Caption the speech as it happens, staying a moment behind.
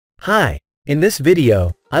Hi, in this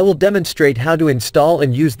video, I will demonstrate how to install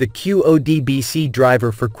and use the QODBC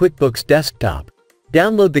driver for QuickBooks Desktop.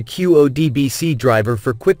 Download the QODBC driver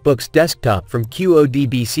for QuickBooks Desktop from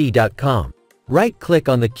QODBC.com. Right-click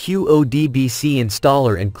on the QODBC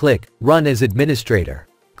installer and click Run as Administrator.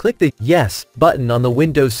 Click the Yes button on the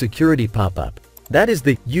Windows Security pop-up. That is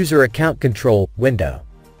the User Account Control window.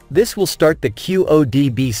 This will start the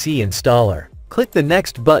QODBC installer. Click the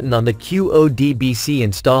Next button on the QODBC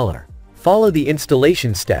installer. Follow the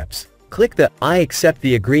installation steps. Click the I accept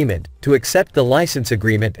the agreement to accept the license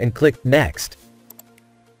agreement and click Next.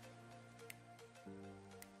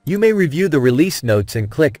 You may review the release notes and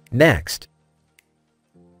click Next.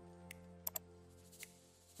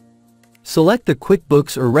 Select the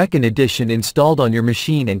QuickBooks or Recon edition installed on your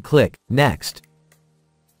machine and click Next.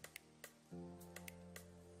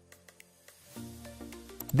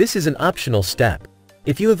 This is an optional step.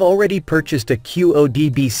 If you have already purchased a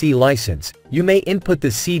QODBC license, you may input the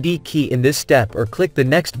CD key in this step or click the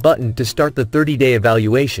Next button to start the 30-day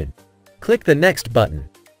evaluation. Click the Next button.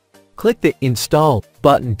 Click the Install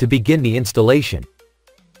button to begin the installation.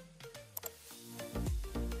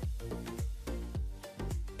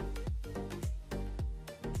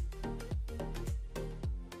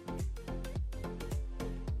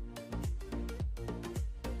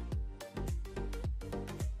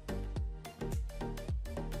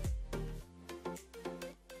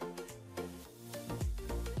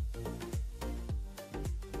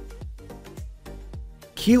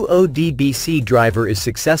 QODBC driver is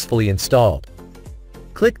successfully installed.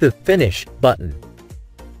 Click the Finish button.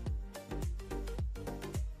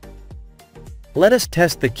 Let us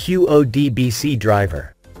test the QODBC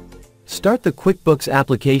driver. Start the QuickBooks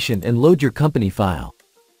application and load your company file.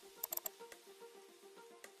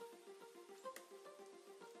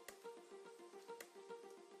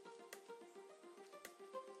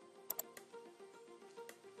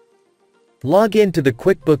 Log in to the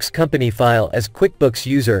QuickBooks company file as QuickBooks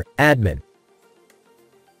user, admin.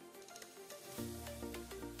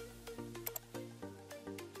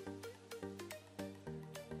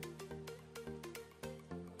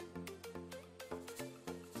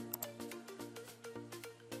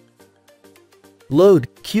 Load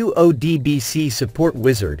QODBC Support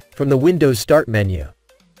Wizard from the Windows Start menu.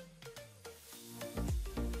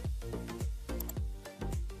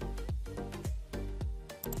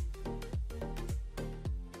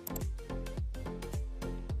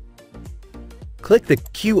 Click the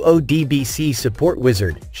QODBC Support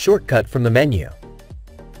Wizard shortcut from the menu.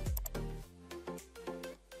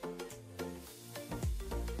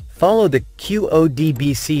 Follow the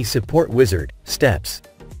QODBC Support Wizard steps.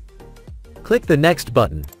 Click the Next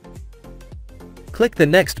button. Click the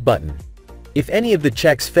Next button. If any of the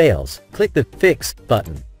checks fails, click the Fix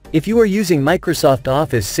button. If you are using Microsoft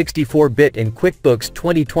Office 64-bit and QuickBooks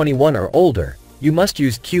 2021 or older, you must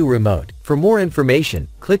use Q Remote. For more information,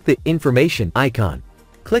 click the Information icon.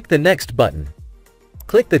 Click the Next button.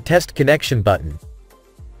 Click the Test Connection button.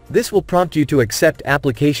 This will prompt you to accept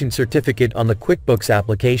application certificate on the QuickBooks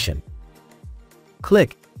application.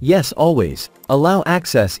 Click Yes always. Allow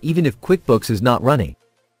access even if QuickBooks is not running.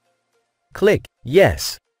 Click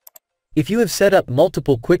Yes. If you have set up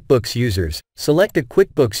multiple QuickBooks users, select a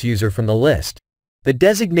QuickBooks user from the list. The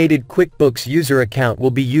designated QuickBooks user account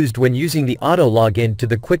will be used when using the auto login to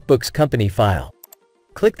the QuickBooks company file.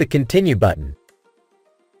 Click the Continue button.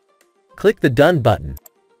 Click the Done button.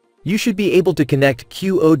 You should be able to connect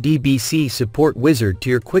QODBC Support Wizard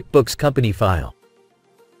to your QuickBooks company file.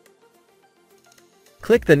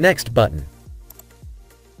 Click the Next button.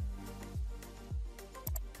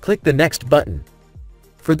 Click the Next button.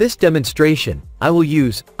 For this demonstration, I will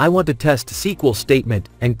use I want to test SQL statement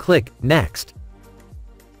and click Next.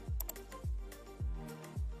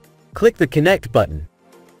 Click the Connect button.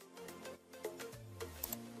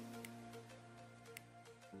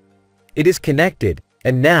 It is connected,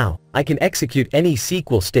 and now, I can execute any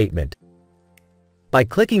SQL statement. By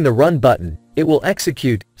clicking the Run button, it will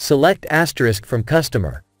execute Select Asterisk from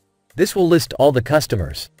Customer. This will list all the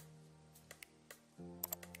customers.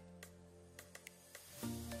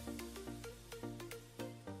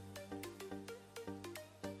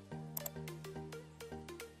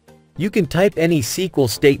 You can type any SQL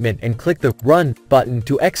statement and click the Run button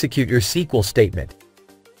to execute your SQL statement.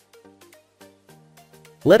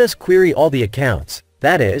 Let us query all the accounts,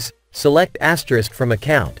 that is, select asterisk from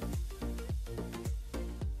account.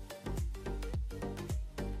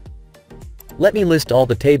 Let me list all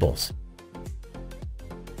the tables.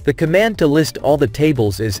 The command to list all the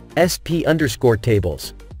tables is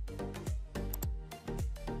sp_tables.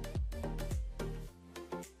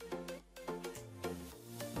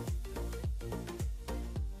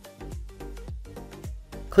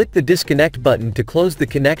 Click the Disconnect button to close the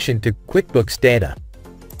connection to QuickBooks data.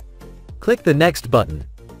 Click the Next button.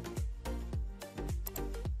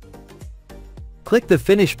 Click the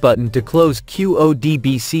Finish button to close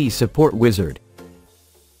QODBC Support Wizard.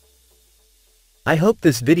 I hope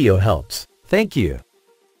this video helps. Thank you.